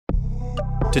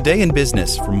Today in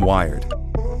Business from Wired.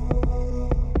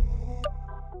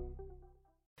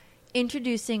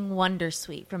 Introducing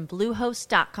Wondersuite from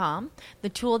Bluehost.com, the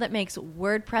tool that makes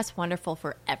WordPress wonderful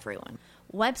for everyone.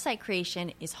 Website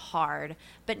creation is hard,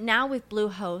 but now with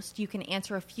Bluehost, you can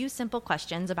answer a few simple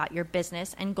questions about your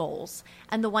business and goals,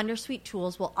 and the Wondersuite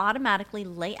tools will automatically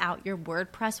lay out your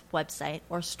WordPress website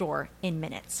or store in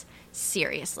minutes.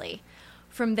 Seriously.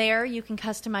 From there, you can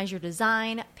customize your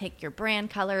design, pick your brand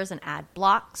colors, and add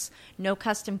blocks. No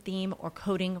custom theme or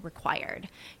coding required.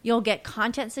 You'll get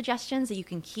content suggestions that you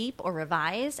can keep or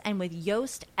revise, and with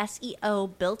Yoast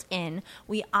SEO built in,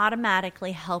 we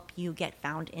automatically help you get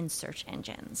found in search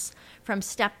engines. From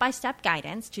step-by-step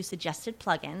guidance to suggested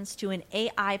plugins to an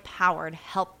AI-powered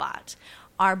help bot,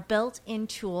 our built-in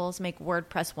tools make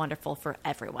WordPress wonderful for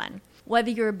everyone.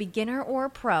 Whether you're a beginner or a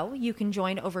pro, you can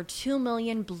join over 2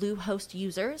 million Bluehost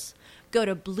users. Go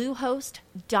to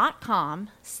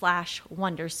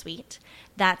bluehost.com/wondersuite.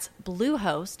 That's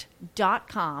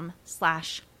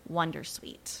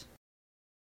bluehost.com/wondersuite.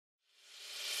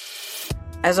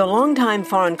 As a longtime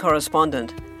foreign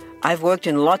correspondent, I've worked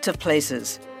in lots of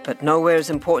places, but nowhere as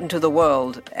important to the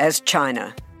world as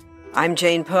China. I'm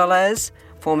Jane Perlez,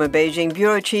 former Beijing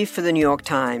bureau chief for the New York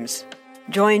Times.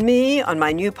 Join me on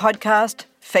my new podcast,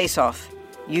 Face Off,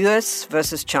 U.S.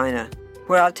 versus China,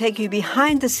 where I'll take you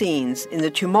behind the scenes in the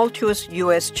tumultuous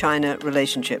U.S.-China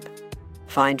relationship.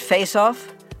 Find Face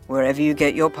Off wherever you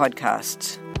get your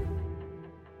podcasts.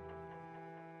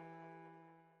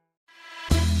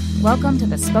 Welcome to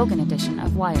the spoken edition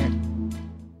of Wired.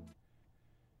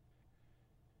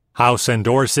 House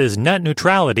endorses net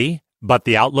neutrality, but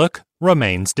the outlook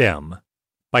remains dim.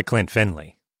 By Clint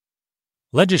Finley.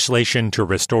 Legislation to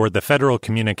restore the Federal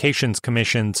Communications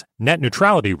Commission's net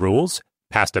neutrality rules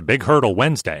passed a big hurdle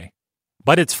Wednesday,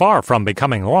 but it's far from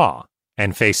becoming law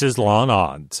and faces long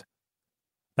odds.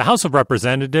 The House of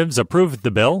Representatives approved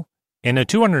the bill in a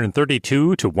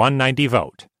 232 to 190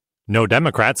 vote. No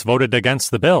Democrats voted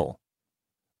against the bill.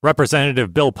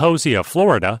 Representative Bill Posey of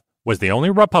Florida was the only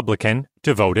Republican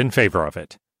to vote in favor of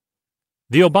it.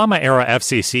 The Obama-era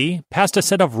FCC passed a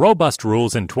set of robust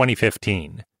rules in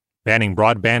 2015, banning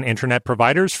broadband internet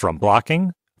providers from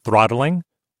blocking, throttling,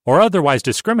 or otherwise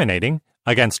discriminating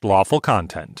against lawful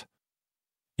content.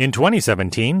 In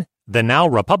 2017, the now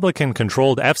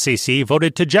Republican-controlled FCC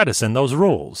voted to jettison those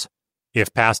rules.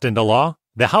 If passed into law,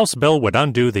 the House bill would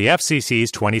undo the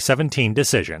FCC's 2017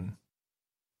 decision.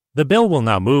 The bill will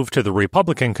now move to the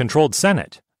Republican-controlled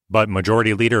Senate, but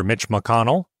Majority Leader Mitch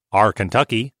McConnell, R.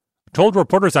 Kentucky, told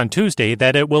reporters on Tuesday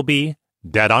that it will be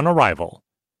dead on arrival.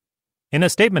 In a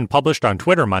statement published on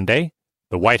Twitter Monday,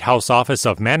 the White House Office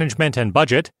of Management and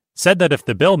Budget said that if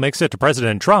the bill makes it to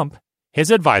President Trump, his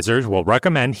advisors will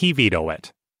recommend he veto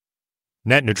it.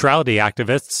 Net neutrality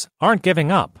activists aren't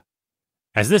giving up.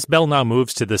 As this bill now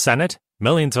moves to the Senate,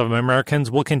 millions of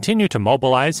Americans will continue to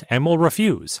mobilize and will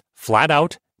refuse, flat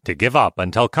out, to give up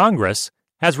until Congress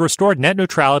has restored net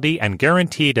neutrality and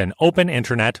guaranteed an open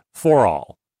internet for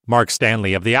all. Mark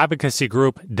Stanley of the advocacy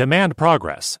group Demand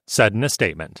Progress said in a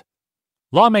statement,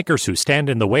 "Lawmakers who stand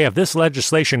in the way of this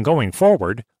legislation going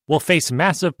forward will face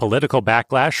massive political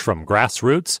backlash from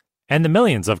grassroots and the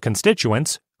millions of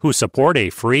constituents who support a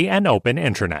free and open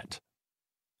internet."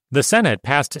 The Senate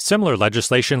passed similar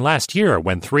legislation last year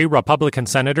when 3 Republican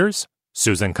senators,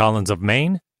 Susan Collins of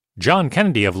Maine, John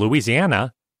Kennedy of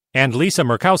Louisiana, and Lisa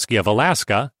Murkowski of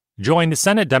Alaska, joined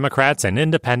Senate Democrats and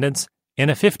Independents in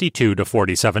a 52 to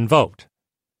 47 vote.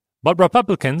 But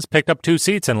Republicans picked up 2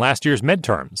 seats in last year's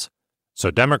midterms, so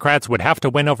Democrats would have to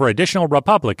win over additional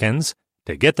Republicans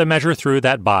to get the measure through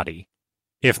that body,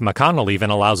 if McConnell even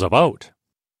allows a vote.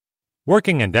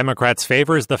 Working in Democrats'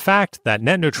 favor is the fact that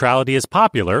net neutrality is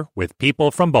popular with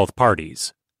people from both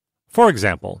parties. For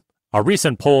example, a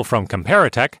recent poll from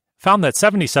Comparitech found that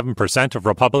 77% of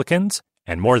Republicans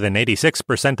and more than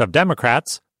 86% of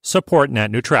Democrats support net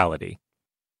neutrality.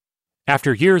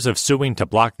 After years of suing to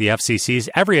block the FCC's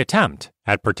every attempt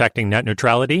at protecting net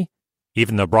neutrality,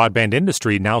 even the broadband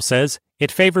industry now says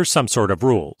it favors some sort of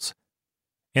rules.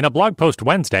 In a blog post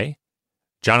Wednesday,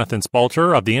 Jonathan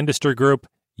Spalter of the industry group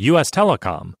U.S.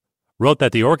 Telecom wrote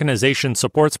that the organization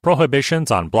supports prohibitions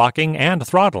on blocking and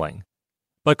throttling,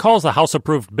 but calls the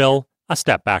House-approved bill a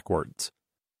step backwards.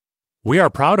 "We are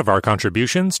proud of our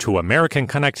contributions to American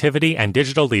connectivity and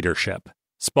digital leadership,"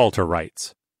 Spalter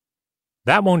writes.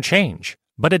 That won't change,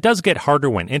 but it does get harder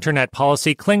when internet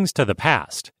policy clings to the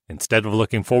past instead of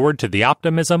looking forward to the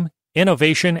optimism,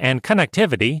 innovation, and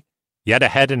connectivity yet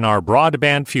ahead in our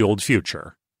broadband-fueled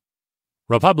future.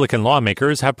 Republican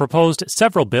lawmakers have proposed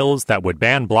several bills that would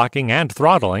ban blocking and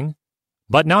throttling.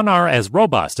 but none are as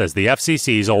robust as the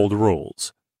FCC's old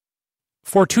rules.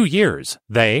 For 2 years,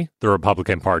 they, the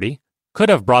Republican Party, could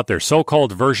have brought their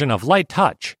so-called version of light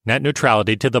touch net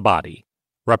neutrality to the body.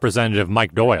 Representative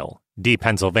Mike Doyle, D.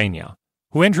 Pennsylvania,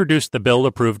 who introduced the bill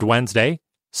approved Wednesday,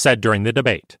 said during the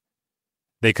debate,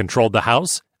 "They controlled the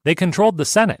House, they controlled the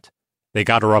Senate, they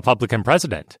got a Republican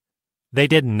president. They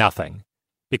did nothing,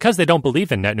 because they don't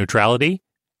believe in net neutrality,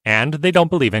 and they don't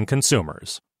believe in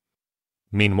consumers."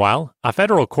 Meanwhile, a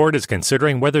federal court is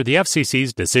considering whether the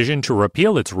FCC's decision to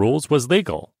repeal its rules was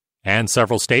legal, and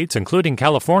several states, including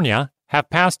California, have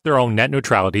passed their own net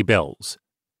neutrality bills.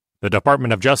 The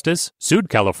Department of Justice sued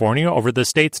California over the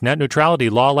state's net neutrality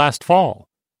law last fall,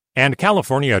 and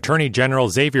California Attorney General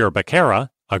Xavier Becerra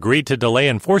agreed to delay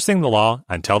enforcing the law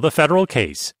until the federal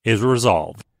case is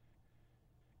resolved.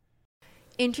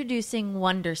 Introducing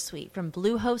Wondersuite from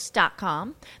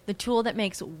Bluehost.com, the tool that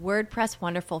makes WordPress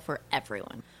wonderful for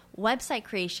everyone. Website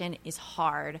creation is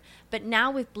hard, but now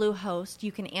with Bluehost,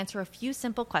 you can answer a few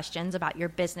simple questions about your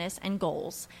business and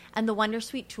goals, and the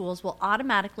Wondersuite tools will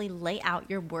automatically lay out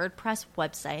your WordPress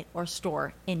website or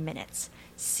store in minutes.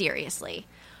 Seriously.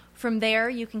 From there,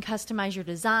 you can customize your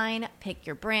design, pick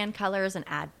your brand colors, and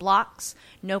add blocks.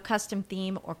 No custom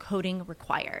theme or coding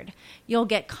required. You'll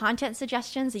get content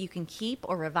suggestions that you can keep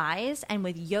or revise, and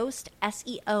with Yoast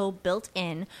SEO built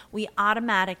in, we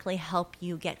automatically help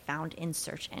you get found in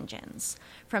search engines.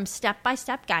 From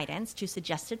step-by-step guidance to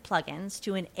suggested plugins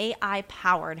to an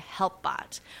AI-powered help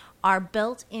bot, our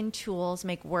built-in tools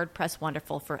make WordPress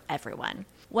wonderful for everyone.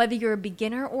 Whether you're a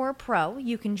beginner or a pro,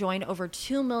 you can join over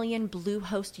 2 million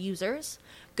Bluehost users.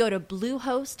 Go to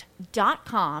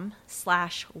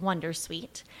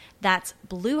bluehost.com/wondersuite. That's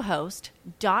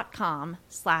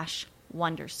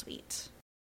bluehost.com/wondersuite.